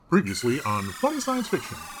Previously on Funny Science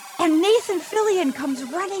Fiction. And Nathan Fillion comes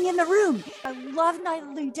running in the room. I love Night of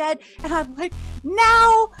the Living Dead, and I'm like,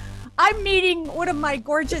 now I'm meeting one of my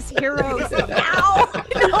gorgeous heroes. Now, I've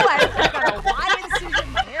got a Hawaiian suit,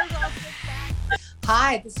 and my hair's all slicked back.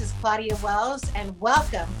 Hi, this is Claudia Wells, and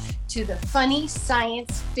welcome to the Funny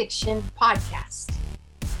Science Fiction Podcast.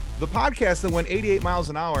 The podcast that went 88 miles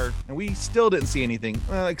an hour, and we still didn't see anything,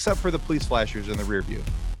 except for the police flashers in the rear view.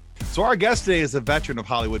 So our guest today is a veteran of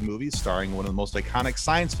Hollywood movies, starring one of the most iconic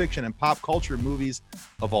science fiction and pop culture movies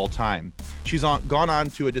of all time. She's gone on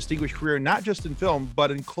to a distinguished career, not just in film,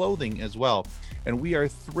 but in clothing as well. And we are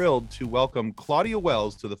thrilled to welcome Claudia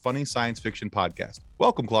Wells to the Funny Science Fiction Podcast.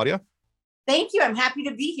 Welcome, Claudia. Thank you. I'm happy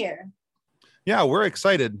to be here. Yeah, we're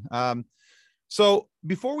excited. So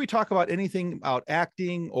before we talk about anything about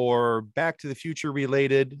acting or Back to the Future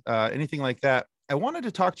related, anything like that, I wanted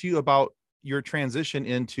to talk to you about your transition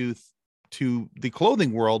into the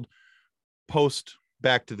clothing world post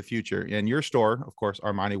Back to the Future, and your store, of course,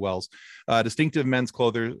 Armani Wells, distinctive men's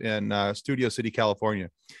clothes in Studio City, California.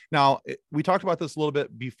 Now, we talked about this a little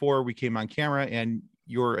bit before we came on camera, and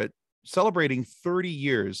you're celebrating 30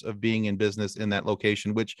 years of being in business in that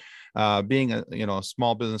location, which being a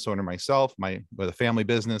small business owner myself, with a family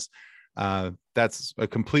business, that's a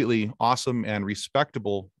completely awesome and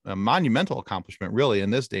respectable, monumental accomplishment, really, in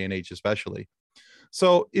this day and age, especially.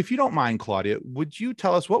 So if you don't mind, Claudia, would you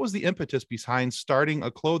tell us what was the impetus behind starting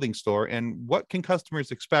a clothing store, and what can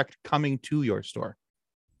customers expect coming to your store?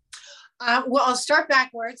 Well, I'll start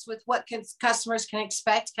backwards with what customers can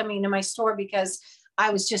expect coming to my store, because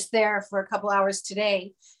I was just there for a couple hours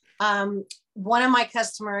today. One of my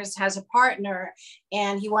customers has a partner,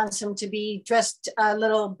 and he wants them to be dressed a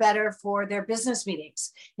little better for their business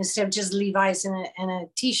meetings instead of just Levi's and a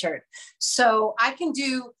t-shirt. So I can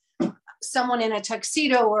do someone in a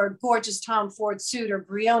tuxedo or a gorgeous Tom Ford suit or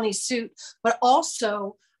Brioni suit, but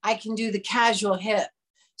also I can do the casual hip.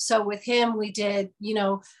 So with him, we did,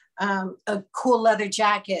 a cool leather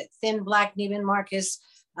jacket, thin black Neiman Marcus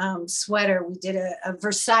sweater. We did a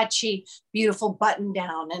Versace beautiful button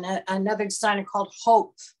down, and another designer called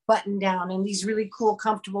Hope button down, and these really cool,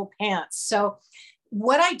 comfortable pants. So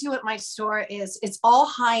what I do at my store is it's all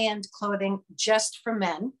high-end clothing just for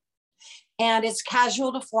men. And it's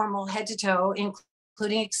casual to formal, head to toe,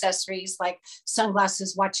 including accessories like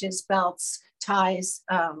sunglasses, watches, belts, ties,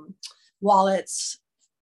 wallets,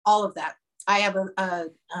 all of that. I have a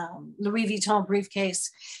Louis Vuitton briefcase.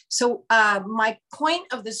 So my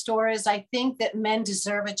point of the store is I think that men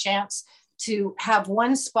deserve a chance to have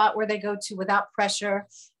one spot where they go to without pressure,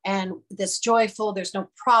 and that's joyful. There's no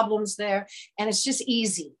problems there. And it's just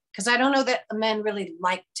easy, because I don't know that men really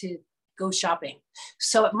like to go shopping.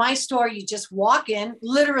 So at my store, you just walk in,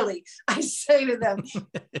 literally, I say to them,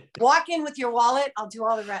 walk in with your wallet, I'll do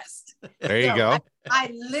all the rest. There you go.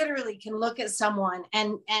 I literally can look at someone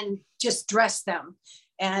and just dress them,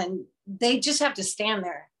 and they just have to stand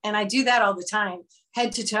there. And I do that all the time,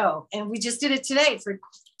 head to toe. And we just did it today for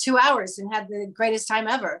 2 hours and had the greatest time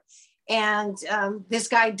ever. And this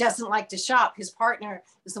guy doesn't like to shop. His partner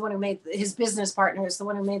is the one who his business partner is the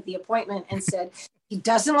one who made the appointment and said, he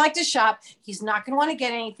doesn't like to shop. He's not going to want to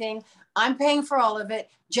get anything. I'm paying for all of it.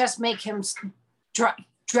 Just make him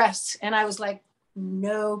dress. And I was like,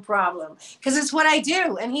 no problem. Because it's what I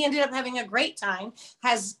do. And he ended up having a great time,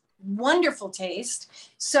 has wonderful taste.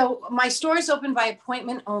 So my store is open by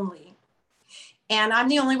appointment only. And I'm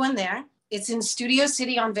the only one there. It's in Studio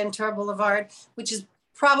City on Ventura Boulevard, which is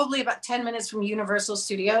probably about 10 minutes from Universal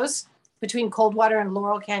Studios, between Coldwater and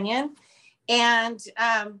Laurel Canyon. And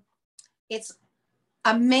it's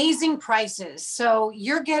amazing prices. So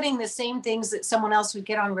you're getting the same things that someone else would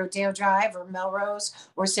get on Rodeo Drive or Melrose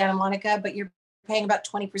or Santa Monica, but you're paying about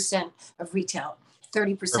 20% of retail,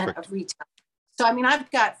 30% Perfect. of retail. So, I mean, I've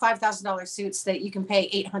got $5,000 suits that you can pay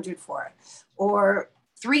 $800 for, or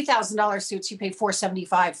 $3,000 suits you pay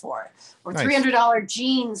 $475 for, or Nice. $300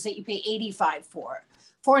 jeans that you pay $85 for.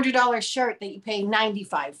 $400 shirt that you pay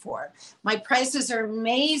 $95 for. My prices are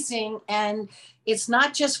amazing, and it's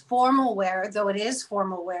not just formal wear, though it is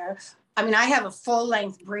formal wear. I mean, I have a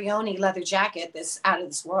full-length Brioni leather jacket that's out of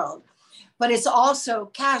this world, but it's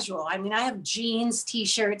also casual. I mean, I have jeans,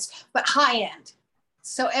 t-shirts, but high-end.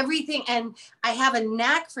 So everything, and I have a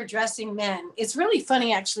knack for dressing men. It's really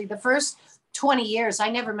funny, actually. The first 20 years, I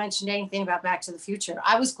never mentioned anything about Back to the Future.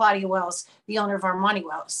 I was Claudia Wells, the owner of Armani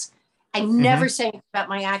Wells. I never say anything about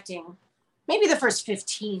my acting, maybe the first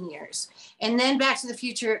 15 years. And then Back to the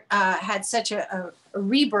Future had such a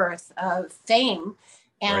rebirth of fame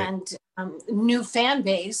and new fan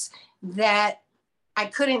base that I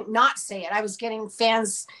couldn't not say it. I was getting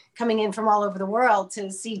fans coming in from all over the world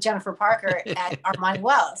to see Jennifer Parker at Armani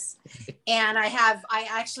Wells. And I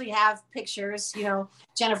actually have pictures, you know,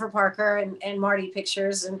 Jennifer Parker and Marty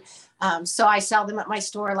pictures. And so I sell them at my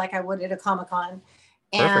store like I would at a Comic-Con.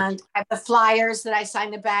 And I have the flyers that I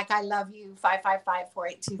sign the back. I love you,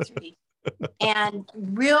 555-4823. And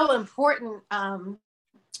real important,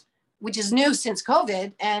 which is new since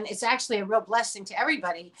COVID, and it's actually a real blessing to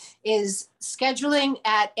everybody, is scheduling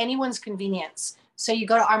at anyone's convenience. So you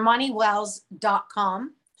go to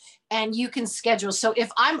ArmaniWells.com and you can schedule. So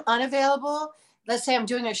if I'm unavailable, let's say I'm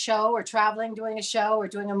doing a show or traveling, doing a show or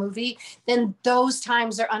doing a movie, then those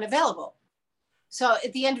times are unavailable. So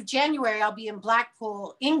at the end of January, I'll be in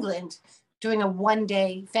Blackpool, England, doing a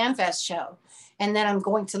one-day Fan Fest show. And then I'm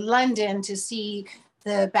going to London to see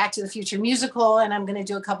the Back to the Future musical, and I'm going to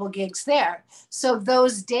do a couple of gigs there. So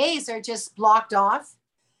those days are just blocked off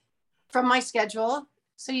from my schedule.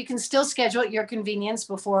 So you can still schedule at your convenience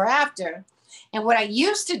before or after. And what I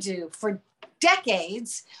used to do for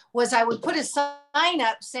decades was I would put a sign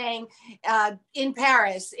up saying in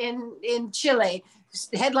Paris, in Chile,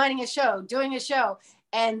 headlining a show, doing a show,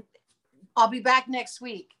 and I'll be back next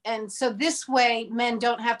week. And so this way men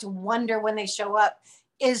don't have to wonder when they show up,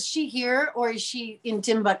 is she here or is she in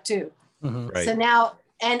Timbuktu? Mm-hmm. Right. So now,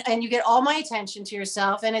 and you get all my attention to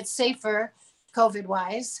yourself, and it's safer COVID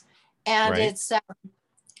wise. And right.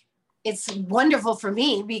 it's wonderful for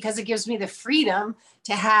me because it gives me the freedom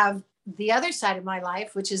to have the other side of my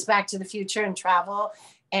life, which is Back to the Future and travel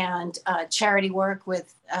and charity work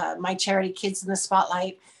with my charity Kids in the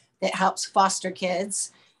Spotlight that helps foster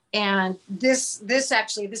kids. And this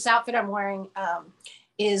outfit I'm wearing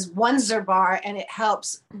is One Bar, and it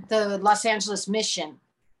helps the Los Angeles Mission.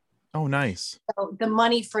 Oh, nice. So the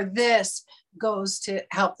money for this goes to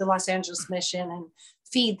help the Los Angeles Mission and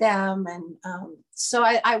feed them. And so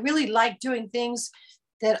I really like doing things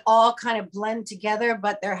that all kind of blend together,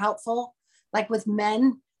 but they're helpful. Like with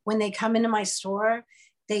men, when they come into my store,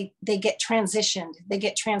 they get transitioned, they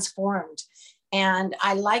get transformed. And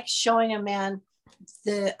I like showing a man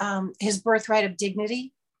his birthright of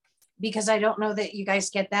dignity, because I don't know that you guys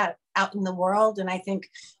get that out in the world. And I think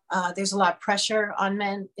there's a lot of pressure on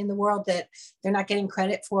men in the world that they're not getting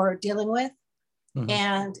credit for dealing with. Mm-hmm.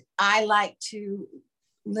 And I like to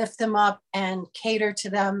lift them up and cater to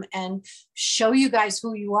them and show you guys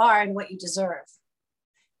who you are and what you deserve,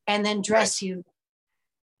 and then dress you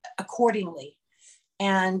accordingly.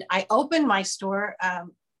 And I opened my store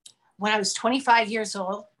when I was 25 years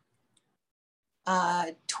old,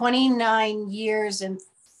 29 years and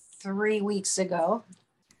 3 weeks ago.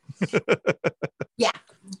 Yeah.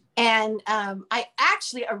 And I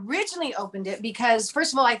actually originally opened it because,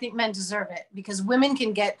 first of all, I think men deserve it, because women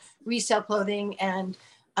can get resale clothing and,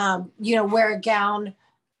 wear a gown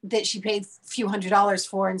that she paid a few $100s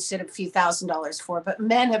for instead of a few $1,000s for. But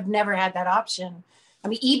men have never had that option. I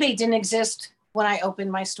mean, eBay didn't exist when I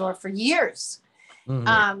opened my store for years.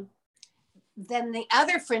 Mm-hmm. Then the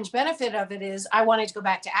other fringe benefit of it is I wanted to go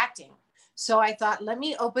back to acting. So I thought, let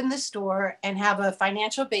me open the store and have a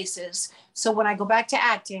financial basis. So when I go back to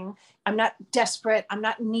acting, I'm not desperate, I'm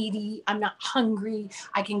not needy, I'm not hungry.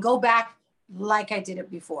 I can go back like I did it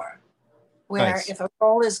before, where nice. If a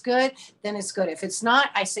role is good, then it's good. If it's not,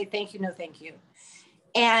 I say, thank you, no, thank you.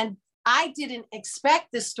 And I didn't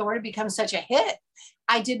expect this store to become such a hit.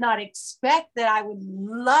 I did not expect that I would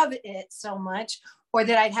love it so much, or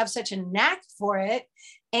that I'd have such a knack for it.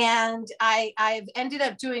 And I've ended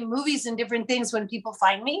up doing movies and different things when people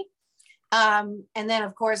find me. And then,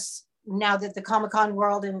 of course, now that the Comic-Con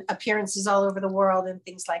world and appearances all over the world and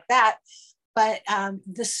things like that. But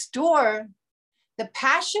the store, the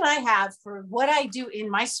passion I have for what I do in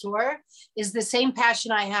my store is the same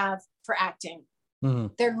passion I have for acting.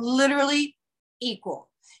 Mm-hmm. They're literally equal.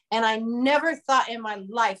 And I never thought in my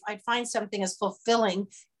life I'd find something as fulfilling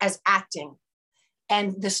as acting.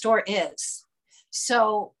 And the store is.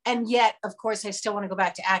 So, and yet, of course, I still want to go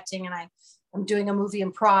back to acting. And I'm doing a movie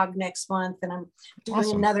in Prague next month. And I'm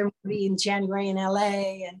doing another movie in January in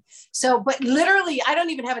LA. And so, but literally, I don't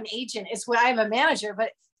even have an agent. It's what I have a manager,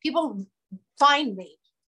 but people find me.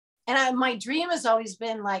 And my dream has always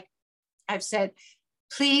been, like I've said,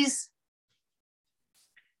 please,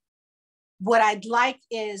 what I'd like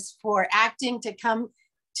is for acting to come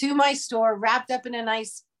to my store wrapped up in a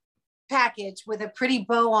nice package with a pretty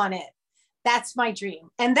bow on it. That's my dream.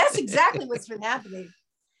 And that's exactly what's been happening.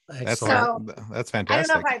 That's fantastic. I don't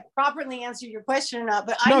know if I properly answered your question or not,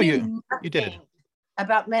 but no, I knew you did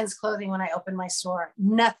about men's clothing when I opened my store.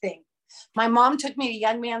 Nothing. My mom took me to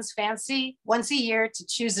Young Man's Fancy once a year to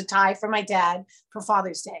choose a tie for my dad for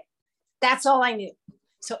Father's Day. That's all I knew.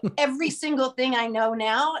 So every single thing I know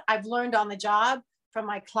now, I've learned on the job from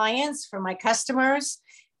my clients, from my customers.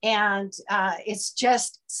 And it's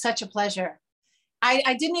just such a pleasure.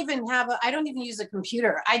 I didn't even have I don't even use a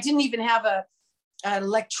computer. I didn't even have an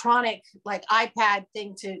electronic like iPad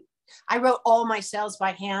thing I wrote all my sales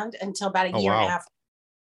by hand until about a year and a half.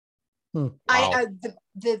 Wow.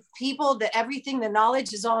 The people, everything, the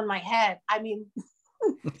knowledge is all in my head. I mean,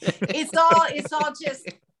 it's all just,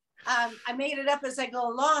 I made it up as I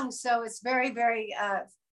go along. So it's very, very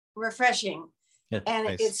refreshing. Yeah, and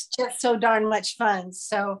nice. It's just so darn much fun.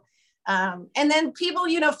 So, and then people,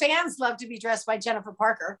 fans love to be dressed by Jennifer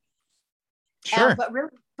Parker. Sure.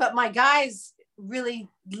 But my guys really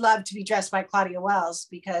love to be dressed by Claudia Wells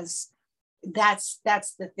because that's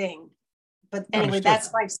the thing. But anyway, Understood. that's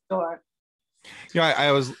my store.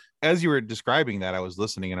 I was, as you were describing that, I was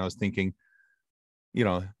listening and I was thinking,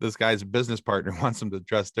 this guy's business partner wants him to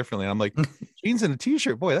dress differently. And I'm like, jeans and a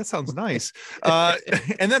t-shirt, boy, that sounds nice.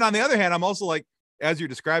 And then on the other hand, I'm also like, as you're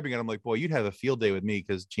describing it, I'm like, boy, you'd have a field day with me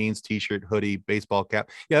because jeans, t-shirt, hoodie, baseball cap.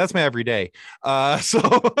 Yeah, that's my everyday. So.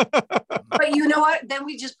 But you know what? Then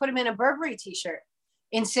we just put him in a Burberry t-shirt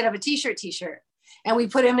instead of a t-shirt. And we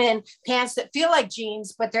put him in pants that feel like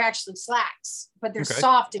jeans, but they're actually slacks, but they're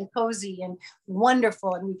soft and cozy and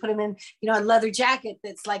wonderful. And we put him in, a leather jacket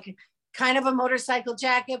that's like kind of a motorcycle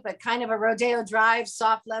jacket, but kind of a Rodeo Drive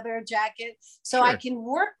soft leather jacket. So Sure. I can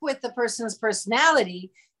work with the person's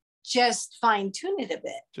personality, just fine tune it a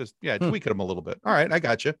bit. Just, tweak them a little bit. All right. I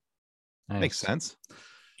got you. Nice. Makes sense.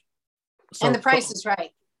 So, And the price is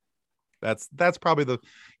right. That's probably the,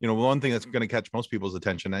 one thing that's going to catch most people's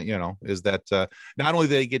attention, is that not only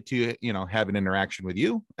do they get to, have an interaction with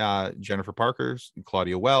you, Jennifer Parker's,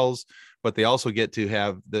 Claudia Wells, but they also get to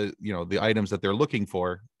have the, the items that they're looking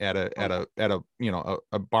for at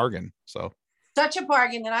a bargain. So Such a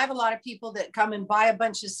bargain that I have a lot of people that come and buy a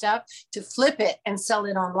bunch of stuff to flip it and sell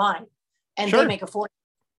it online, and Sure. they make a fortune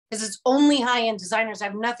because it's only high-end designers. I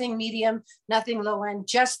have nothing medium, nothing low-end,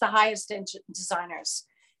 just the highest end designers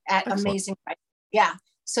at Excellent. amazing price. Yeah.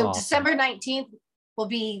 So Awesome. December 19th will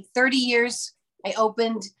be 30 years. I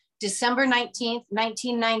opened December 19th,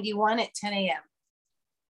 1991 at 10 a.m.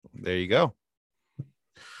 there you go.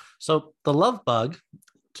 So the love bug,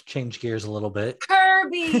 to change gears a little bit,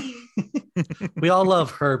 Herbie. we all love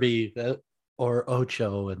Herbie or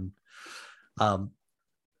Ocho, and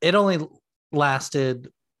it only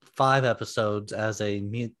lasted 5 episodes as a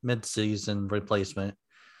mid-season replacement,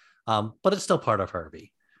 but it's still part of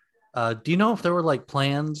Herbie. Do you know if there were like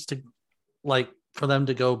plans to for them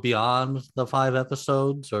to go beyond the 5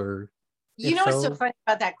 episodes, or You know what's so funny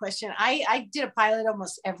about that question? I did a pilot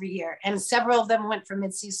almost every year, and several of them went for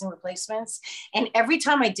mid-season replacements. And every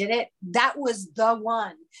time I did it, that was the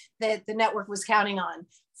one that the network was counting on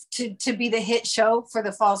to be the hit show for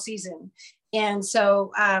the fall season. And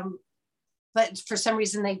so, but for some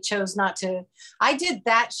reason they chose not to. I did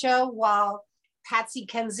that show while Patsy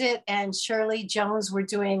Kensit and Shirley Jones were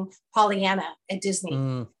doing Pollyanna at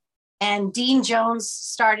Disney. And Dean Jones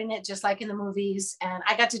starred in it just like in the movies. And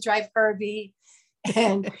I got to drive Herbie.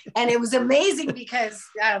 And it was amazing because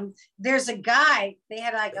there's a guy, they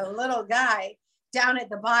had like a little guy down at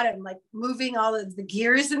the bottom, like moving all of the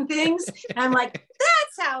gears and things. And I'm like,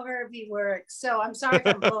 that's how Herbie works. So I'm sorry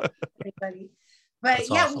for blowing everybody. But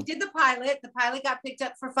That's yeah, awesome. we did the pilot. The pilot got picked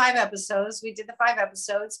up for 5 episodes. We did the 5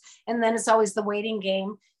 episodes. And then it's always the waiting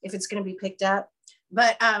game if it's going to be picked up.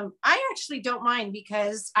 But I actually don't mind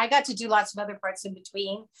because I got to do lots of other parts in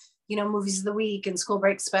between, movies of the week and school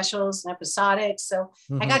break specials and episodic. So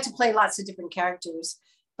I got to play lots of different characters.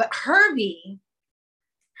 But Herbie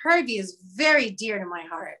is very dear to my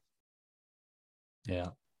heart. Yeah.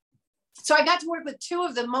 So I got to work with 2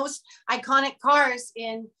 of the most iconic cars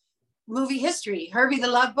in movie history, Herbie the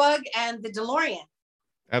Love Bug and the DeLorean.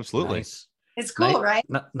 Absolutely. Nice. It's cool, right?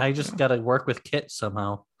 Now you just got to work with Kit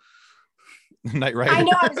somehow. Knight Rider. I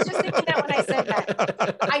know. I was just thinking that when I said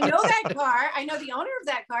that. I know that car. I know the owner of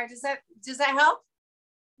that car. Does that help?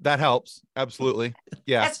 That helps. Absolutely.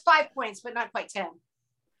 Yeah. That's 5 points, but not quite 10.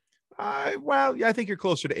 Well, yeah, I think you're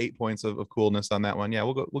closer to 8 points of coolness on that one. Yeah,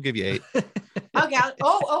 we'll give you 8. Okay.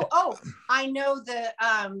 I know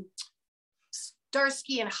the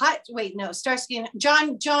Starsky and Hutch. Wait, no, Starsky and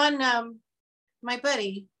John, my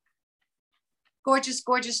buddy, gorgeous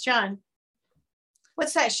John.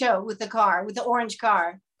 What's that show with the car, with the orange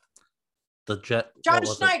car? The jet. John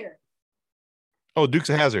Schneider. Oh, Dukes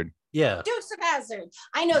of Hazzard. Yeah. Dukes of Hazzard.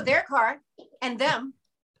 I know their car and them.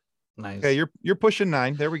 Nice. Okay, you're pushing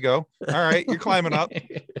 9. There we go. All right, you're climbing up.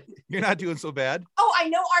 You're not doing so bad. Oh, I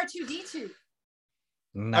know R2D2.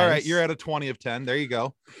 Nice. All right, you're at a 20 of 10. There you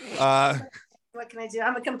go. Uh, What can I do?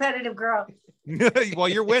 I'm a competitive girl. well,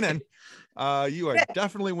 you're winning. You are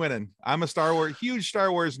definitely winning. I'm a huge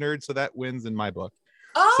Star Wars nerd, so that wins in my book.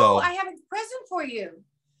 Oh, So, I have a present for you.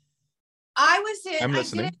 I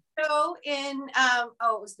listening. did a show in,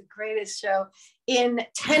 it was the greatest show in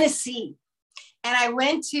Tennessee. And I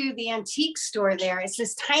went to the antique store there. It's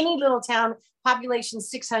this tiny little town, population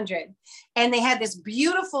 600. And they had this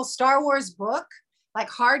beautiful Star Wars book, like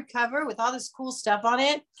hardcover with all this cool stuff on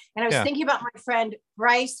it. And I was thinking about my friend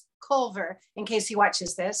Bryce Culver, in case he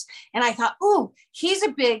watches this. And I thought, ooh, he's a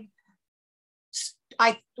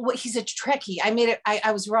Trekkie.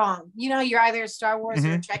 I was wrong. You know, you're either a Star Wars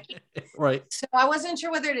or a Trekkie. Right. So I wasn't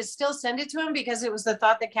sure whether to still send it to him because it was the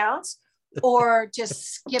thought that counts, or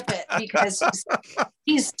just skip it because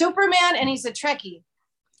he's Superman and he's a Trekkie.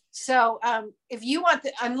 So if you want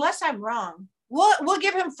unless I'm wrong, we'll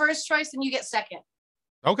give him first choice and you get second.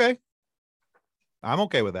 Okay. I'm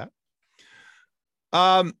okay with that.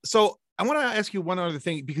 So I want to ask you one other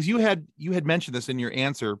thing, because you had mentioned this in your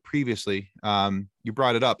answer previously. You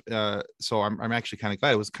brought it up. So I'm actually kind of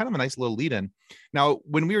glad. It was kind of a nice little lead in. Now,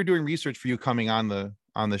 when we were doing research for you coming on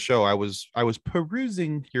the show, I was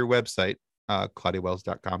perusing your website,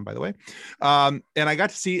 claudiawells.com, by the way. And I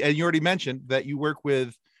got to see, and you already mentioned that you work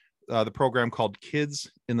with the program called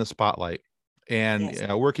Kids in the Spotlight,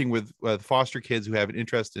 and working with foster kids who have an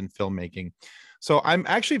interest in filmmaking. So I'm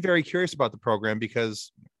actually very curious about the program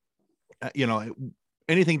because,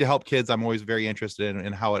 anything to help kids, I'm always very interested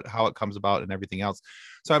in how it comes about and everything else.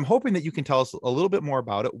 So I'm hoping that you can tell us a little bit more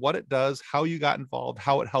about it, what it does, how you got involved,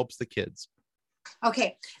 how it helps the kids.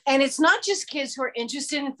 Okay. And it's not just kids who are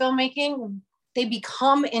interested in filmmaking. They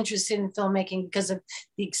become interested in filmmaking because of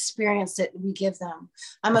the experience that we give them.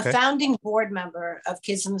 I'm a founding board member of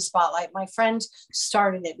Kids in the Spotlight. My friend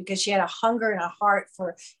started it because she had a hunger and a heart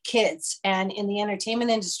for kids. And in the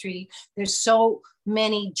entertainment industry, there's so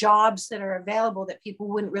many jobs that are available that people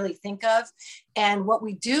wouldn't really think of. And what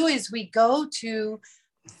we do is we go to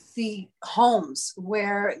the homes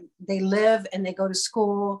where they live and they go to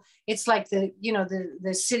school. It's like the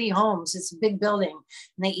city homes. It's a big building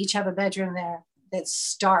and they each have a bedroom there that's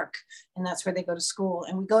stark, and that's where they go to school.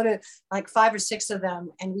 And we go to like 5 or 6 of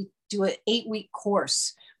them, and we do an 8-week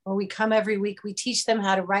course where we come every week. We teach them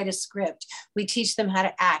how to write a script. We teach them how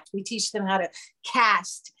to act. We teach them how to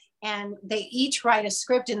cast, and they each write a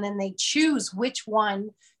script, and then they choose which one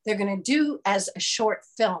they're going to do as a short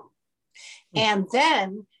film. And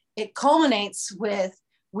then it culminates with,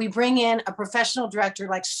 we bring in a professional director,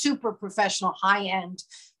 like super professional, high-end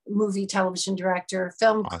movie, television director,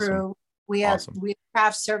 film crew. We have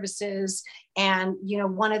craft services, and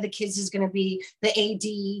one of the kids is going to be the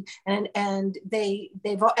AD, and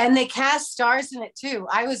they cast stars in it too.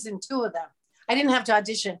 I was in 2 of them. I didn't have to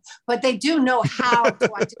audition, but they do know how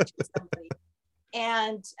to audition somebody.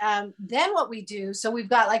 And then what we do, so we've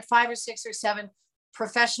got like 5 or 6 or 7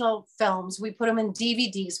 professional films. We put them in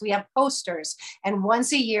DVDs. We have posters, and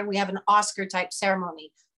once a year we have an Oscar type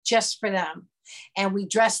ceremony just for them. And we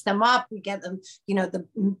dress them up. We get them, the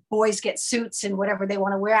boys get suits and whatever they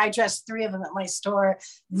want to wear. I dress 3 of them at my store,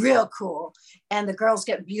 real cool. And the girls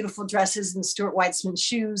get beautiful dresses and Stuart Weitzman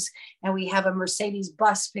shoes. And we have a Mercedes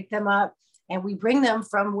bus pick them up, and we bring them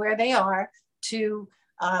from where they are to,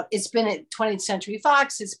 it's been at 20th Century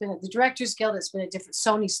Fox. It's been at the Directors Guild. It's been at different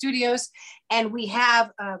Sony studios. And we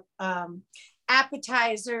have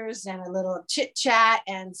appetizers and a little chit chat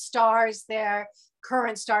and stars there,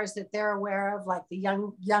 current stars that they're aware of, like the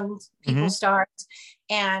young people stars.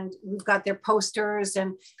 And we've got their posters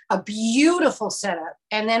and a beautiful setup.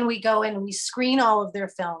 And then we go in and we screen all of their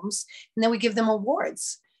films, and then we give them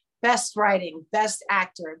awards: best writing, best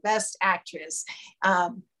actor, best actress.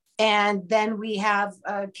 And then we have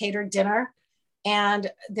a catered dinner.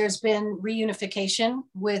 And there's been reunification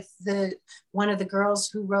with one of the girls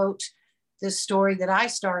who wrote the story that I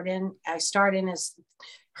starred in. I starred in as,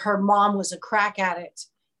 her mom was a crack addict,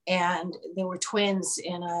 and they were twins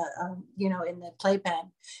in in the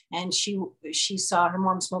playpen. And she saw her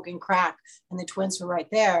mom smoking crack, and the twins were right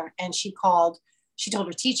there. And she told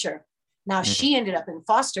her teacher. Now she ended up in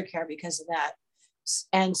foster care because of that.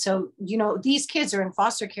 And so, these kids are in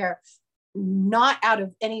foster care, not out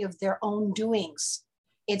of any of their own doings.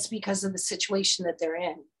 It's because of the situation that they're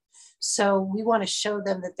in. So we want to show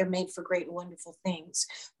them that they're made for great and wonderful things.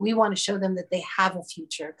 We want to show them that they have a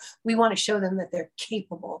future. We want to show them that they're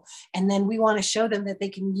capable. And then we want to show them that they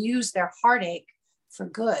can use their heartache for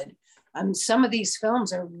good. Some of these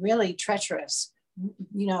films are really treacherous.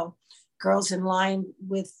 Girls in line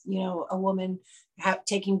with, a woman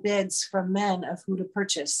taking bids from men of who to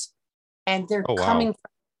purchase. and they're Oh, wow. coming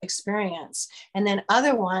from experience. And then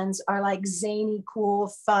other ones are like zany, cool,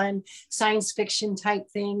 fun, science fiction type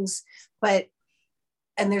things.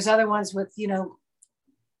 And there's other ones with,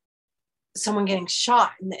 someone getting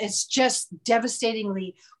shot. And it's just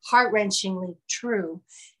devastatingly, heart-wrenchingly true.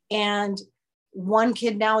 And one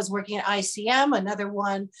kid now is working at ICM. Another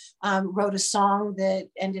one wrote a song that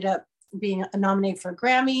ended up being nominated for a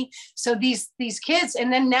Grammy. So these kids,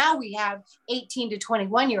 and then now we have 18 to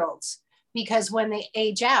 21-year-olds, because when they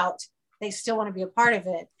age out, they still want to be a part of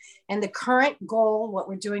it. And the current goal, what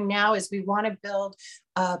we're doing now, is we want to build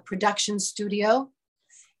a production studio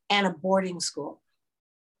and a boarding school.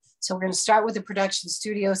 So we're going to start with a production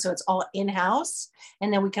studio, so it's all in-house,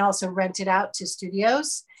 and then we can also rent it out to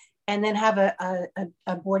studios, and then have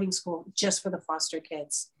a boarding school just for the foster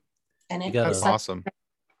kids. And That's awesome.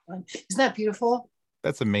 Isn't that beautiful?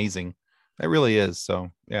 That's amazing. That really is.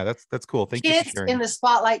 So yeah, that's cool. Thank you for sharing.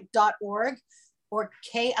 Kidsinthespotlight.org or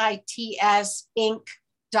kitsinc.org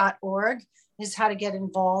is how to get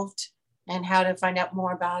involved and how to find out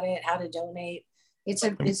more about it, how to donate.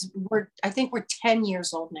 I think we're 10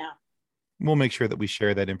 years old now. We'll make sure that we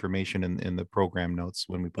share that information in the program notes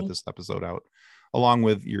when we put this episode out, along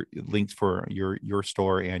with your links for your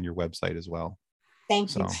store and your website as well.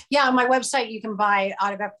 Thank you. Yeah, on my website, you can buy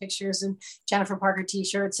autographed pictures and Jennifer Parker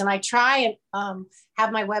t-shirts. And I try and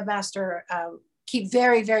have my webmaster keep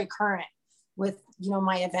very, very current with,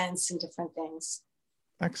 my events and different things.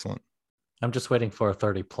 Excellent. I'm just waiting for a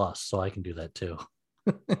 30 plus so I can do that too.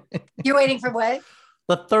 You're waiting for what?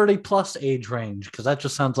 The 30 plus age range, because that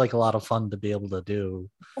just sounds like a lot of fun to be able to do.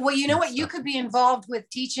 Well, you know what? You could be involved with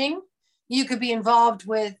teaching. You could be involved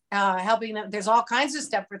with helping them. There's all kinds of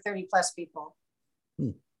stuff for 30 plus people.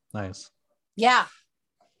 Nice. Yeah.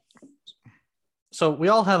 So we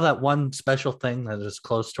all have that one special thing that is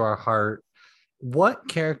close to our heart. What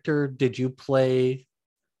character did you play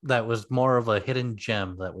that was more of a hidden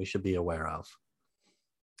gem that we should be aware of?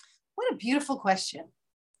 What a beautiful question.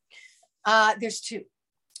 There's two.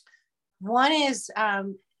 One is,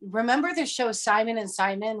 remember the show Simon and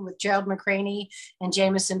Simon with Gerald McCraney and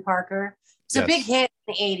Jameson Parker? It's a big hit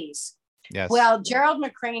in the 80s. Yes. Well, Gerald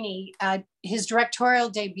McCraney, his directorial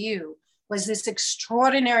debut was this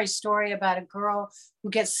extraordinary story about a girl who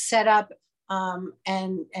gets set up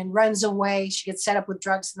and runs away. She gets set up with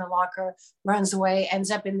drugs in the locker, runs away, ends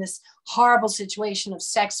up in this horrible situation of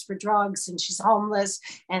sex for drugs, and she's homeless,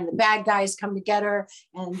 and the bad guys come to get her,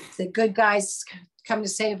 and the good guys come to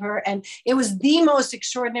save her. And it was the most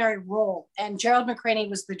extraordinary role. And Gerald McCraney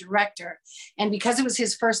was the director. And because it was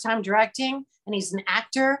his first time directing, and he's an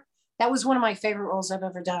actor, that was one of my favorite roles I've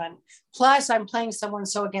ever done. Plus, I'm playing someone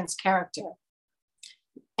so against character.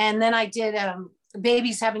 And then I did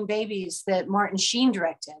Babies Having Babies that Martin Sheen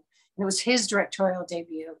directed. And it was his directorial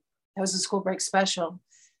debut. That was a school break special.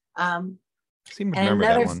 I seem to remember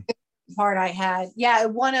that one. Part I had. Yeah,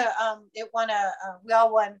 we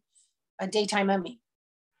all won a daytime Emmy.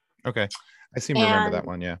 Okay. I seem to remember that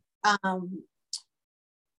one, yeah. I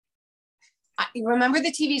remember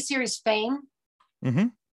the TV series Fame? Mm-hmm.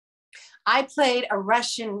 I played a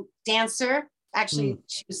Russian dancer. Actually,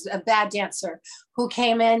 she was a bad dancer who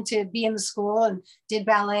came in to be in the school and did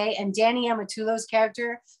ballet. And Danny Amatulo's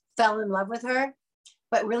character fell in love with her.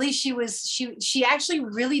 But really, she actually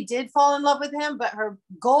really did fall in love with him. But her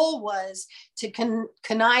goal was to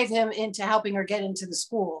connive him into helping her get into the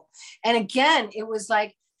school. And again, it was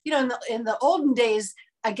like, in the olden days,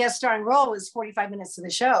 a guest starring role was 45 minutes of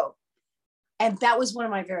the show. And that was one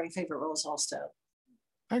of my very favorite roles also.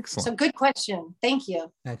 Excellent. So good question. Thank you.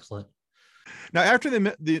 Excellent. Now, after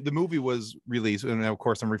the movie was released, and of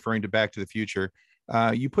course I'm referring to Back to the Future,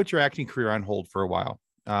 you put your acting career on hold for a while.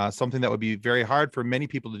 Something that would be very hard for many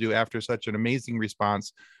people to do after such an amazing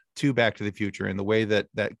response to Back to the Future, and the way that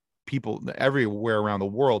people everywhere around the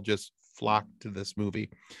world just flocked to this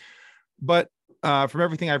movie. But from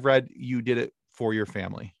everything I've read, you did it for your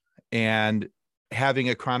family. And having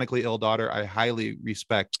a chronically ill daughter, I highly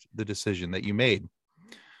respect the decision that you made.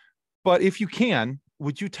 But if you can,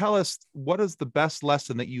 would you tell us what is the best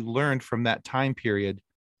lesson that you learned from that time period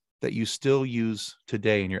that you still use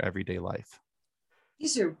today in your everyday life?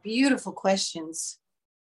 These are beautiful questions.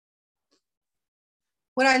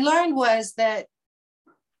 What I learned was that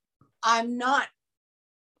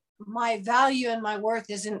my value and my worth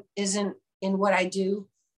isn't in what I do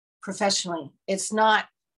professionally. It's not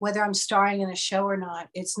whether I'm starring in a show or not.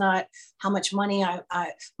 It's not how much money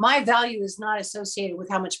my value is not associated with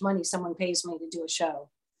how much money someone pays me to do a show.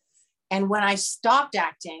 And when I stopped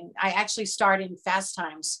acting, I actually starred in Fast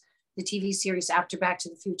Times, the TV series after Back to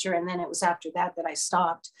the Future. And then it was after that I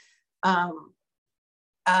stopped.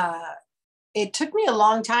 it took me a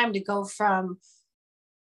long time to go from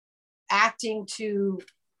acting to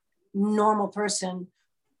normal person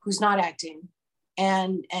who's not acting,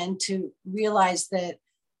 and to realize that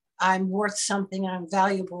I'm worth something, I'm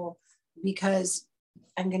valuable, because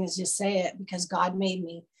I'm going to just say it, because God made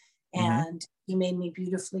me, and he made me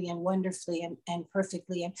beautifully and wonderfully and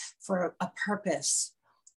perfectly, and for a purpose.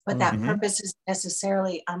 But that purpose is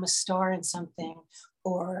necessarily I'm a star in something,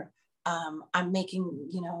 or I'm making,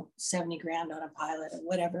 70 grand on a pilot, or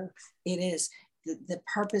whatever it is. The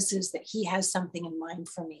purpose is that he has something in mind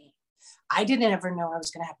for me. I didn't ever know I was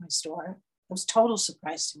going to have my store. It was a total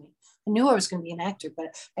surprise to me. I knew I was going to be an actor, but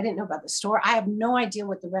I didn't know about the store. I have no idea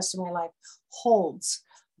what the rest of my life holds,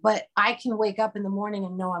 but I can wake up in the morning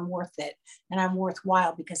and know I'm worth it, and I'm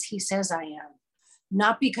worthwhile because he says I am.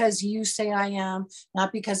 Not because you say I am,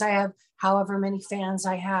 not because I have however many fans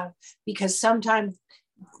I have, because sometimes,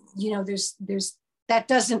 there's that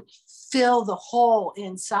doesn't fill the hole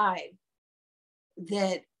inside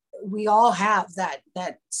that we all have,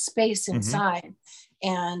 that space inside.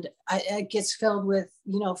 And it gets filled with,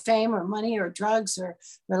 fame or money or drugs or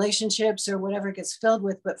relationships or whatever it gets filled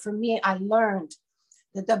with. But for me, I learned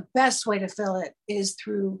that the best way to fill it is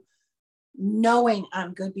through knowing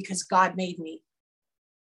I'm good because God made me.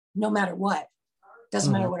 No matter what,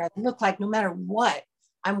 doesn't matter what I look like, no matter what,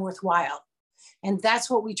 I'm worthwhile. And that's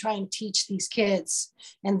what we try and teach these kids.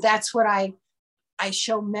 And that's what I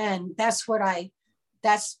show men. That's what I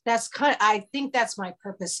think that's my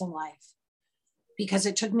purpose in life, because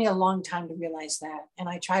it took me a long time to realize that. And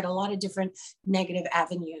I tried a lot of different negative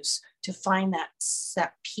avenues to find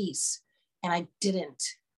that peace. And I didn't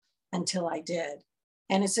until I did.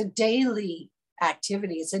 And it's a daily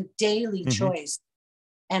activity. It's a daily choice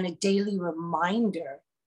and a daily reminder,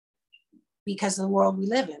 because of the world we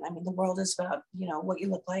live in. I mean, the world is about, what you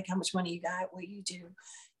look like, how much money you got, what you do,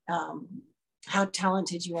 how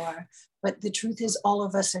talented you are. But the truth is, all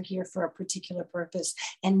of us are here for a particular purpose,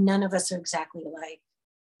 and none of us are exactly alike.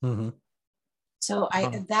 So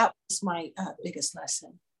that was my biggest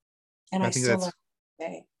lesson. And I still learn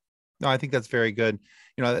today. No, I think that's very good.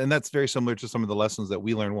 And that's very similar to some of the lessons that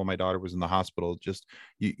we learned while my daughter was in the hospital, just,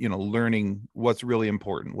 learning what's really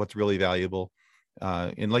important, what's really valuable.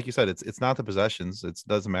 And like you said, it's not the possessions. It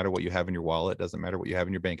doesn't matter what you have in your wallet. It doesn't matter what you have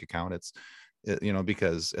in your bank account.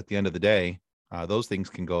 Because at the end of the day, those things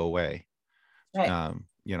can go away. Right.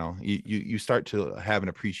 You start to have an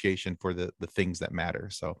appreciation for the things that matter.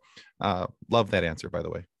 So love that answer, by the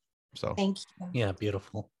way. So thank you. Yeah,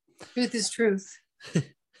 beautiful. Truth is truth.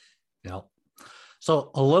 Yeah. So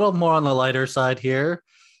a little more on the lighter side here.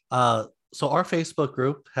 So our Facebook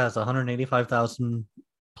group has 185,000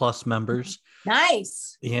 plus members.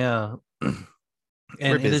 Nice. Yeah. And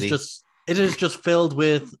We're busy. it is just filled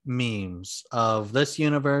with memes of this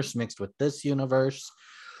universe mixed with this universe.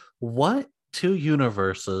 What two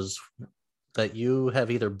universes that you have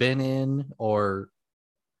either been in or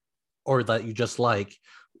that you just like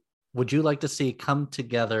would you like to see come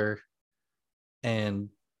together and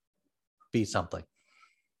be something?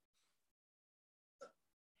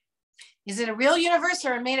 Is it a real universe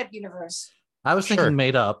or a made-up universe? I was thinking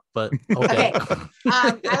made up, but okay.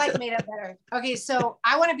 I like made up better. Okay, so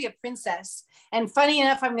I want to be a princess, and funny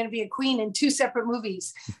enough, I'm going to be a queen in 2 separate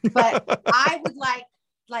movies. But I would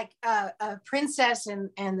like a princess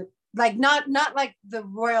and like not like the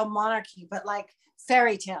royal monarchy, but like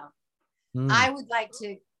fairy tale. I would like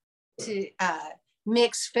to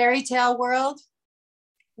mix fairy tale world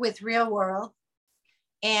with real world.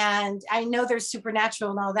 And I know there's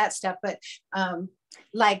supernatural and all that stuff, but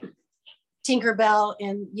like Tinkerbell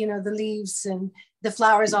and the leaves and the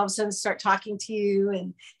flowers all of a sudden start talking to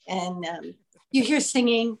you, and you hear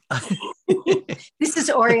singing. This is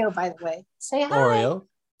Oreo, by the way. Say hi. Oreo.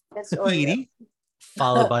 That's Oreo.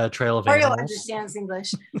 Followed by a trail of Oreo animals. understands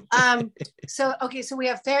English. So we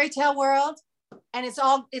have fairy tale world, and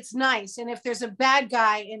it's nice. And if there's a bad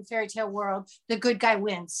guy in fairy tale world, the good guy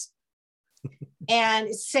wins. And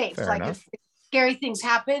it's safe. Fair like enough. if scary things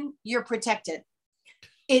happen, you're protected.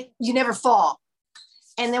 You never fall.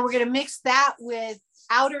 And then we're going to mix that with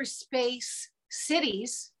outer space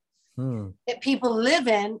cities that people live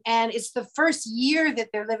in. And it's the first year that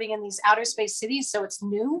they're living in these outer space cities. So it's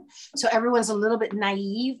new. So everyone's a little bit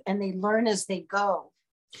naive and they learn as they go.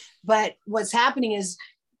 But what's happening is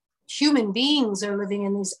human beings are living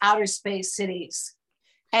in these outer space cities.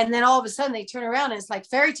 And then all of a sudden they turn around and it's like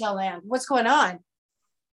fairy tale land. What's going on?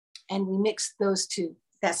 And we mix those two.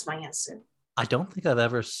 That's my answer. I don't think I've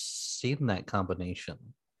ever seen that combination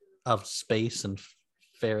of space and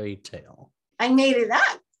fairy tale. I made it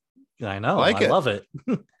up. I know. Like I it. love it.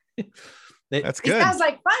 That's It good. sounds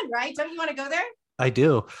like fun, right? Don't you want to go there? I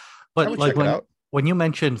do. I But would like check it out. when you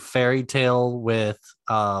mentioned fairy tale with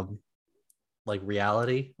like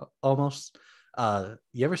reality almost,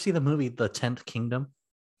 you ever see the movie The 10th Kingdom?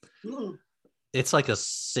 Mm. It's like a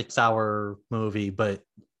 6-hour movie, but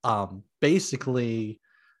basically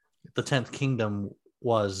the 10th Kingdom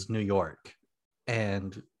was New York,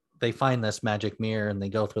 and they find this magic mirror and they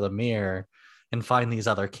go through the mirror and find these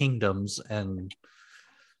other kingdoms, and I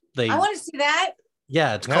they want to see that.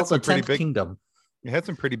 yeah, it's It had called the some pretty 10th big- Kingdom. It had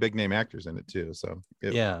some pretty big name actors in it too. So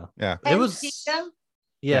Yeah. yeah. It was Kingdom?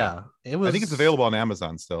 yeah, it was I think it's available on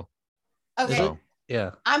Amazon still. Okay. So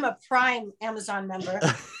Yeah. I'm a Prime Amazon member.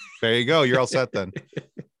 there you go. You're all set then.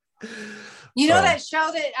 You know So- that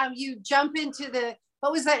show that you jump into the,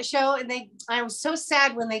 what was that show? And I was so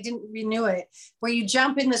sad when they didn't renew it, where you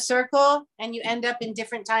jump in the circle and you end up in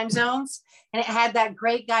different time zones. And it had that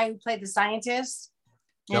great guy who played the scientist.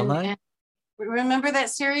 Bill Nye? And remember that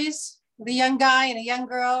series? The young guy and a young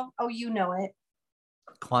girl. Oh, you know it.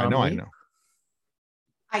 Quantum I Leap? know.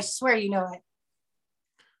 I swear you know it.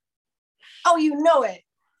 Oh, you know it.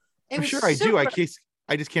 It I'm was sure I do. super.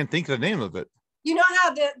 I just can't think of the name of it. You know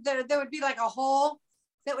how there would be like a hole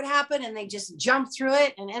that would happen and they just jump through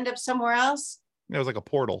it and end up somewhere else? It was like a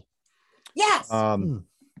portal. Yes.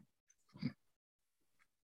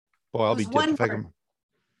 Boy, I'll It be was one if I word. can.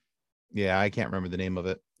 Yeah, I can't remember the name of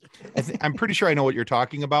it. I'm pretty sure I know what you're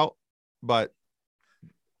talking about, but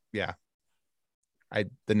yeah,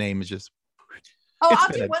 the name is just. Oh, It's I'll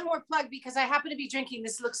been do a- one more plug because I happen to be drinking.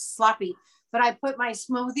 This looks sloppy, but I put my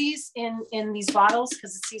smoothies in these bottles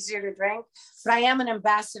because it's easier to drink. But I am an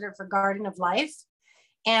ambassador for Garden of Life,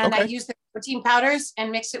 and I Okay. use the protein powders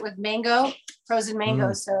and mix it with mango, frozen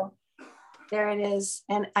mango. So there it is,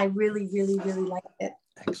 and I really, really, really like it.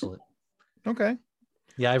 Excellent. Okay.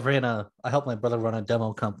 Yeah, I helped my brother run a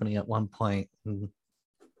demo company at one point, and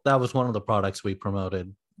that was one of the products we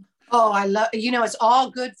promoted. Oh, I love, it's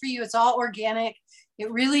all good for you. It's all organic. It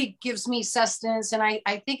really gives me sustenance. And I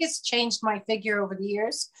think it's changed my figure over the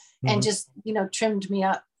years and Mhm. just, trimmed me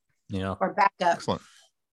up Yeah. or back up.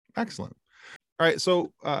 Excellent. All right.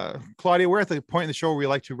 So, Claudia, we're at the point in the show where we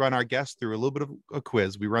like to run our guests through a little bit of a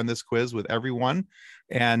quiz. We run this quiz with everyone.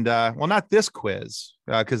 And, well, not this quiz,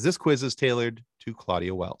 because this quiz is tailored to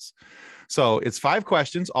Claudia Wells. So it's 5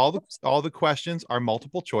 questions. All the questions are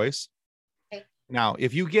multiple choice. Okay. Now,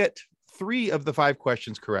 if you get 3 of the 5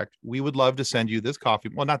 questions correct, we would love to send you this coffee.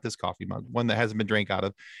 Well, not this coffee mug, one that hasn't been drank out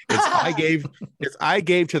of. I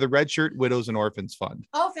gave to the Red Shirt Widows and Orphans Fund.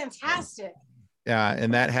 Oh, fantastic.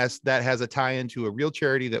 And that has a tie-in to a real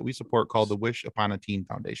charity that we support called the Wish Upon a Teen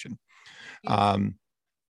Foundation.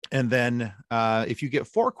 And then if you get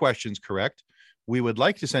 4 questions correct, we would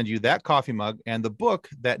like to send you that coffee mug and the book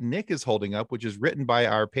that Nick is holding up, which is written by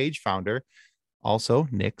our page founder, also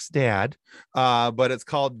Nick's dad. But it's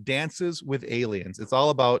called Dances with Aliens. It's all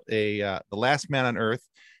about the last man on Earth.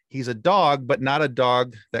 He's a dog, but not a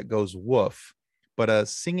dog that goes woof, but a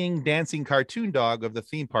singing, dancing cartoon dog of the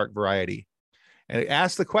theme park variety. And it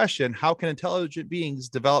asks the question, how can intelligent beings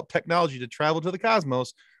develop technology to travel to the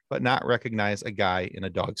cosmos, but not recognize a guy in a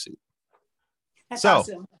dog suit? That's So-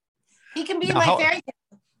 awesome. He can be Now, my how- fairy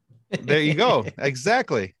tale. There you go.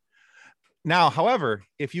 Exactly. Now, however,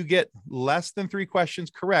 if you get less than 3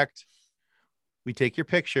 questions correct, we take your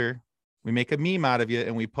picture, we make a meme out of you,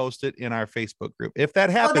 and we post it in our Facebook group. If that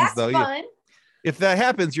Oh, happens, that's though, fun. if that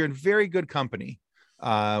happens, you're in very good company.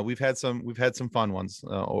 We've had some fun ones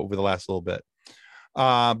over the last little bit.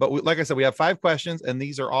 But like I said, we have 5 questions, and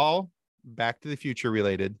these are all Back to the Future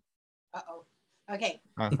related. Uh-oh. Okay.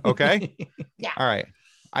 Okay. Yeah. All right.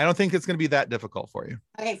 I don't think it's going to be that difficult for you.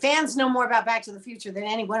 Okay. Fans know more about Back to the Future than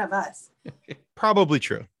any one of us. Probably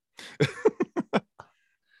true.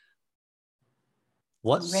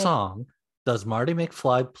 What Right. song does Marty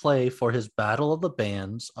McFly play for his Battle of the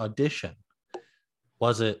Bands audition?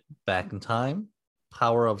 Was it Back in Time,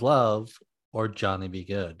 Power of Love, or Johnny Be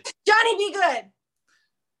Good? Johnny Be Good.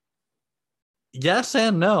 Yes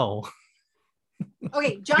and no.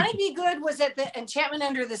 Okay. Johnny Be Good was at the Enchantment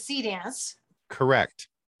Under the Sea dance. Correct.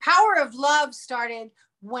 Power of Love started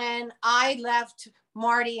when I left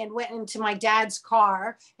Marty and went into my dad's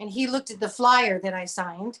car and he looked at the flyer that I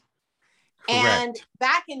signed. And Correct.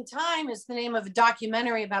 Back in Time is the name of a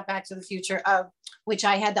documentary about Back to the Future, of which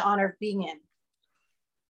I had the honor of being in.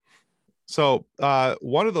 So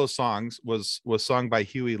one of those songs was sung by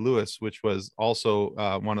Huey Lewis, which was also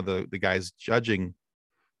one of the guys judging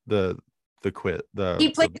the quiz. He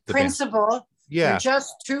played the band. principal. Yeah, You're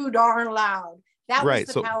just too darn loud. That Right, was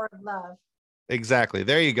the so- Power of Love. exactly.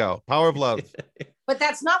 There you go. Power of Love. But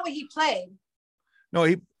that's not what he played. No,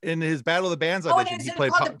 he in his Battle of the Bands Oh, and audition, it's he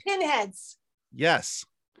played. called the Pinheads. Yes.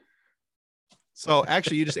 So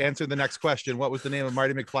actually, you just answered the next question. What was the name of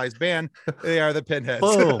Marty McFly's band? They are the Pinheads.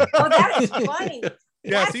 Boom. Oh, that is funny.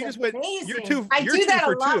 Yeah, That's so you just went. amazing. You're two. I You're do two that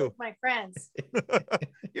for a lot two. with my friends.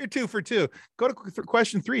 You're 2 for 2. Go to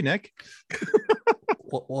question 3, Nick.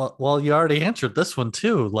 Well, you already answered this one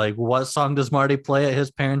too. Like, what song does Marty play at his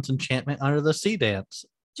parents' enchantment under the sea dance?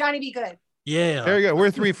 Johnny Be Good. Yeah. There you go. We're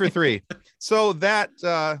 3 for 3. So that,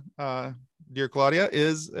 dear Claudia,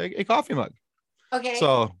 is a coffee mug. Okay.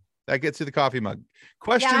 So that gets you the coffee mug.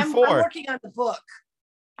 Question I'm 4. working on the book.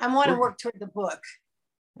 I want to work toward the book.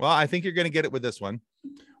 Well, I think you're going to get it with this one.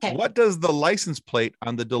 Okay. What does the license plate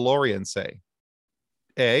on the DeLorean say?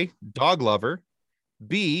 A, dog lover.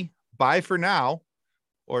 B, bye for now.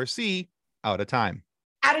 Or C, out of time.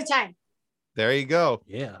 Out of time. There you go.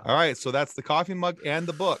 Yeah. All right. So that's the coffee mug and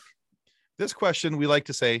the book. This question, we like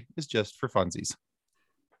to say, is just for funsies.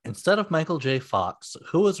 Instead of Michael J. Fox,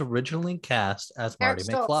 who was originally cast as Eric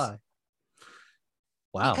Marty Stoltz. McFly?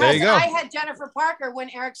 Wow. Because There you go. I had Jennifer Parker when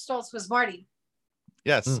Eric Stoltz was Marty.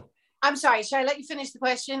 Yes. Mm. I'm sorry. Should I let you finish the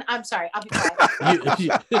question? I'm sorry. I'll be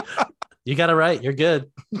quiet. You got it right. You're good.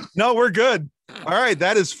 No, we're good. All right.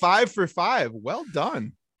 That is 5 for 5. Well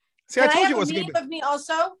done. See, Can I I told have you it a wasn't meme going to be. of me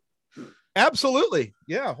also? Absolutely.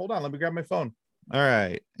 Yeah. Hold on. Let me grab my phone. All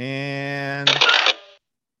right. And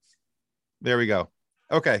there we go.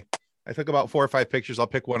 Okay. I took about 4 or 5 pictures. I'll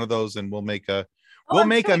pick one of those and we'll make a I'm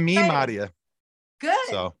meme so excited. out of you. Good.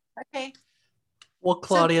 So Okay. Well,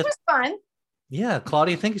 Claudia, So this was fun. yeah,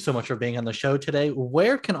 Claudia, thank you so much for being on the show today.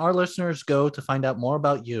 Where can our listeners go to find out more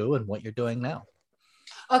about you and what you're doing now?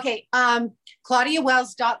 Okay.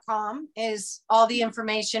 ClaudiaWells.com is all the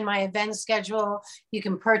information, my event schedule. You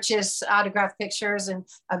can purchase autographed pictures and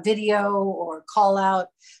a video or call out.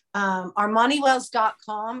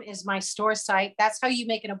 ArmaniWells.com is my store site. That's how you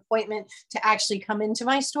make an appointment to actually come into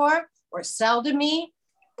my store or sell to me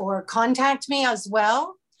or contact me as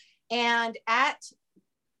well. And at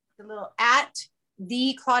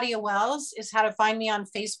the Claudia Wells is how to find me on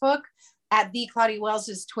Facebook. At the Claudia Wells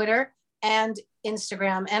is Twitter and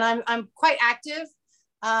Instagram. And I'm quite active.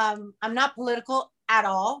 I'm not political at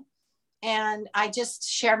all. And I just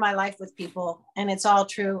share my life with people, and it's all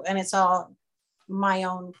true. And it's all my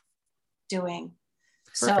own doing.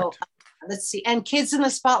 Perfect. So let's see. And Kids in the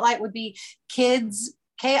Spotlight would be kids,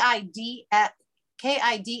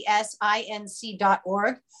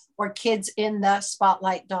 KIDSINC.org or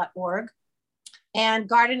kidsinthespotlight.org. And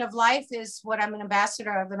Garden of Life is what I'm an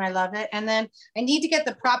ambassador of, and I love it. And then I need to get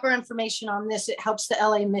the proper information on this. It helps the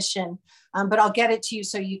LA mission, but I'll get it to you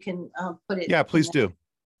so you can put it. yeah, please do.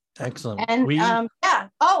 Excellent. And yeah.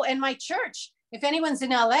 Oh, and my church. If anyone's in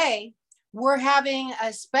LA, we're having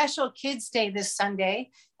a special kids day this Sunday,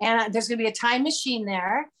 and there's going to be a time machine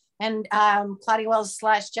there. And Claudia Wells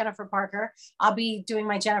 / Jennifer Parker. I'll be doing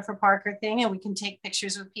my Jennifer Parker thing, and we can take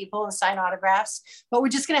pictures with people and sign autographs. But we're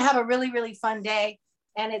just going to have a really, really fun day.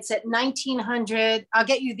 And it's at 1900. I'll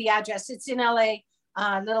get you the address. It's in LA,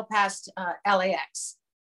 a little past LAX.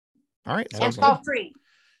 All right. And Sounds it's all good. free.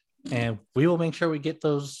 And we will make sure we get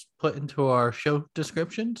those put into our show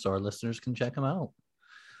description so our listeners can check them out.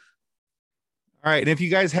 All right. And if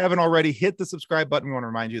you guys haven't already, hit the subscribe button. We want to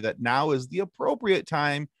remind you that now is the appropriate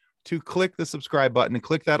time to click the subscribe button and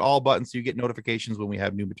click that all button so you get notifications when we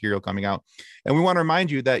have new material coming out. And we want to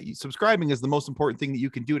remind you that subscribing is the most important thing that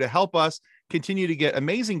you can do to help us continue to get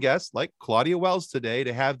amazing guests like Claudia Wells today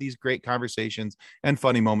to have these great conversations and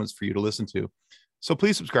funny moments for you to listen to. So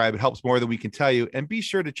please subscribe. It helps more than we can tell you. And be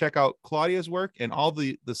sure to check out Claudia's work and all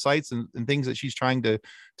the sites and things that she's trying to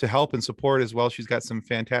help and support as well. She's got some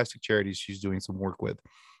fantastic charities she's doing some work with.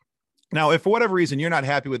 Now, if for whatever reason you're not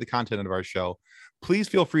happy with the content of our show, please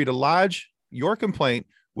feel free to lodge your complaint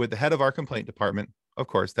with the head of our complaint department. Of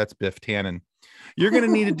course, that's Biff Tannen. You're going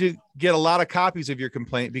to need to get a lot of copies of your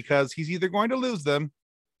complaint because he's either going to lose them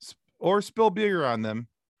or spill beer on them.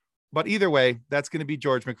 But either way, that's going to be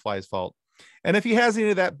George McFly's fault. And if he has any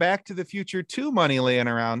of that Back to the Future 2 money laying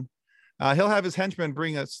around, he'll have his henchmen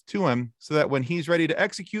bring us to him so that when he's ready to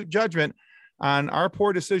execute judgment on our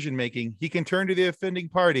poor decision making, he can turn to the offending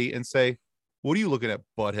party and say, "What are you looking at,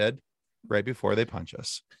 butthead?" right before they punch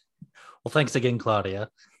us. Well, thanks again, Claudia.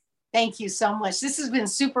 Thank you so much. This has been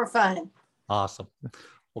super fun. Awesome.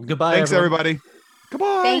 Well, goodbye. Thanks, everyone. everybody.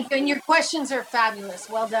 Goodbye. Thank you. And your questions are fabulous.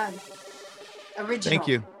 Well done. Original. Thank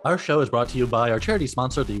you. Our show is brought to you by our charity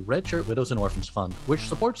sponsor, the Red Shirt Widows and Orphans Fund, which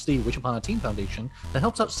supports the Wish Upon a Teen Foundation that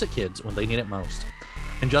helps out sick kids when they need it most.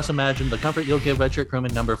 And just imagine the comfort you'll give Red Shirt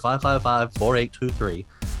crewman number 555-4823.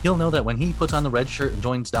 He'll know that when he puts on the red shirt and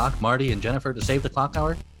joins Doc, Marty, and Jennifer to save the clock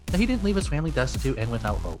hour, that he didn't leave his family destitute and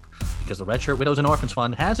without hope, because the Red Shirt Widows and Orphans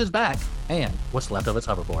Fund has his back and what's left of its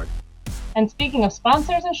hoverboard. And speaking of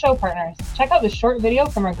sponsors and show partners, check out this short video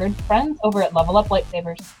from our good friends over at Level Up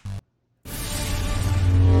Lightsabers.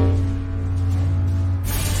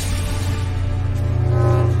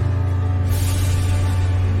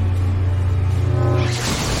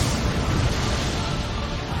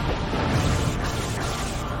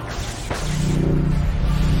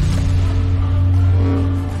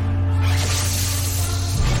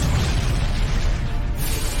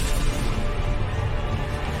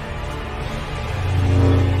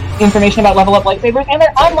 Information about Level Up Lightsabers and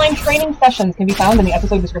their online training sessions can be found in the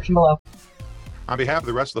episode description below. On behalf of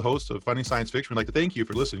the rest of the hosts of Funny Science Fiction, we'd like to thank you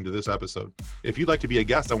for listening to this episode. If you'd like to be a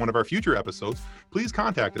guest on one of our future episodes, please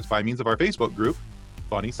contact us by means of our Facebook group,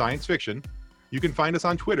 Funny Science Fiction. You can find us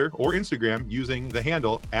on Twitter or Instagram using the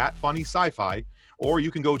handle @FunnySci-Fi, or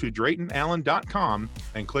you can go to DraytonAllen.com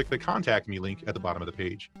and click the Contact Me link at the bottom of the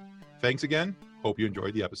page. Thanks again. Hope you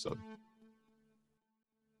enjoyed the episode.